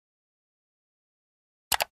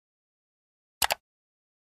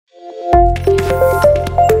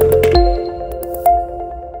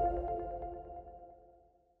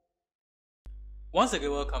Once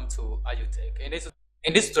again, welcome to AdjoTech.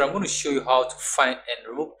 In this tutorial, I'm going to show you how to find and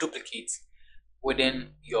remove duplicates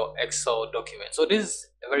within your Excel document. So this is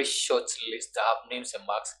a very short list that have names and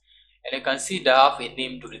marks, and you can see that I have a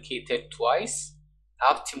name duplicated twice.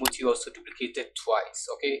 I have Timothy also duplicated twice.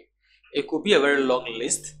 Okay, it could be a very long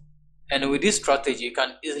list, and with this strategy, you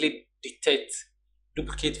can easily detect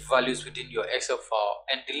duplicate values within your Excel file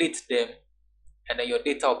and delete them, and then your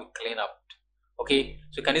data will be cleaned up. Okay,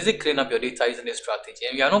 so you can easily clean up your data using this strategy,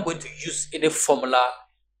 and we are not going to use any formula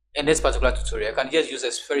in this particular tutorial. You can just use a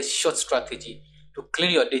very short strategy to clean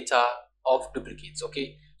your data of duplicates.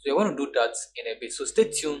 Okay, so you're going to do that in a bit, so stay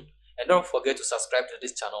tuned and don't forget to subscribe to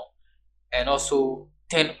this channel and also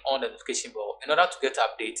turn on the notification bell in order to get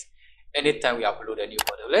updates anytime we upload a new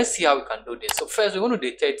model. Let's see how we can do this. So first we want to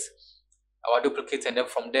detect our duplicates, and then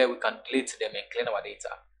from there we can delete them and clean our data.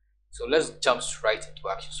 So let's jump right into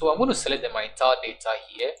action. So I'm going to select my entire data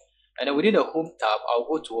here, and then within the home tab I'll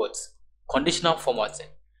go towards conditional formatting,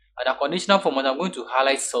 and the conditional format I'm going to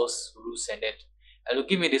highlight cells rules, and then it will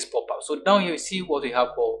give me this pop-up. So down here you see what we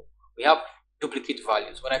have called, we have duplicate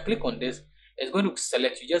values. When I click on this, it's going to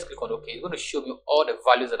select, you just click on OK, it's going to show me all the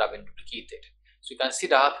values that have been duplicated. So you can see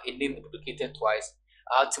that I have a name duplicated twice,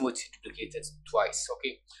 I have Timothy duplicated twice.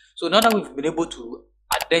 Okay, so now that we've been able to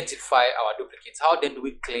identify our duplicates, how then do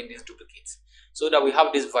we clean these duplicates so that we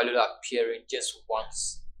have this value appearing just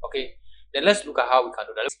once? Okay, then let's look at how we can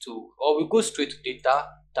do that. We go straight to data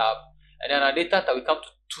tab, and then our data tab we come to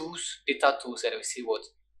tools, data tools, and we see what,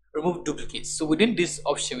 remove duplicates. So within this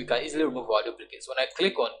option we can easily remove our duplicates. When I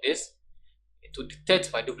click on this, it will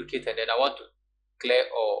detect my duplicate, and then I want to clear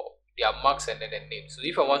all their marks and then the names. So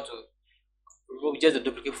if I want to remove just the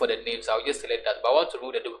duplicate for the names, I'll just select that, but I want to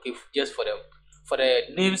remove the duplicate just for the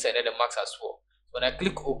names and then the marks as well. So when I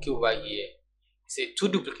click OK over here, it says 2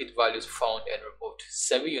 duplicate values found and removed,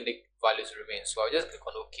 7 unique values remain. So I'll just click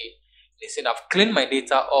on OK. They say I've cleaned my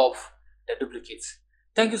data of the duplicates.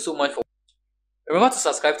 Thank you so much for. Remember to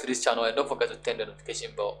subscribe to this channel and don't forget to turn the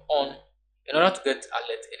notification bell on in order to get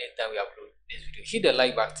alert anytime we upload this video. Hit the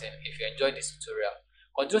like button if you enjoyed this tutorial.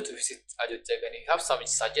 Continue to visit AdjoTech, and if you have some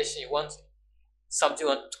suggestion, you want something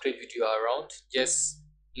you want to create video around, just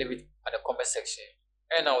leave it at the comment section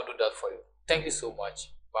and I will do that for you. Thank you so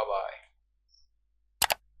much. Bye bye.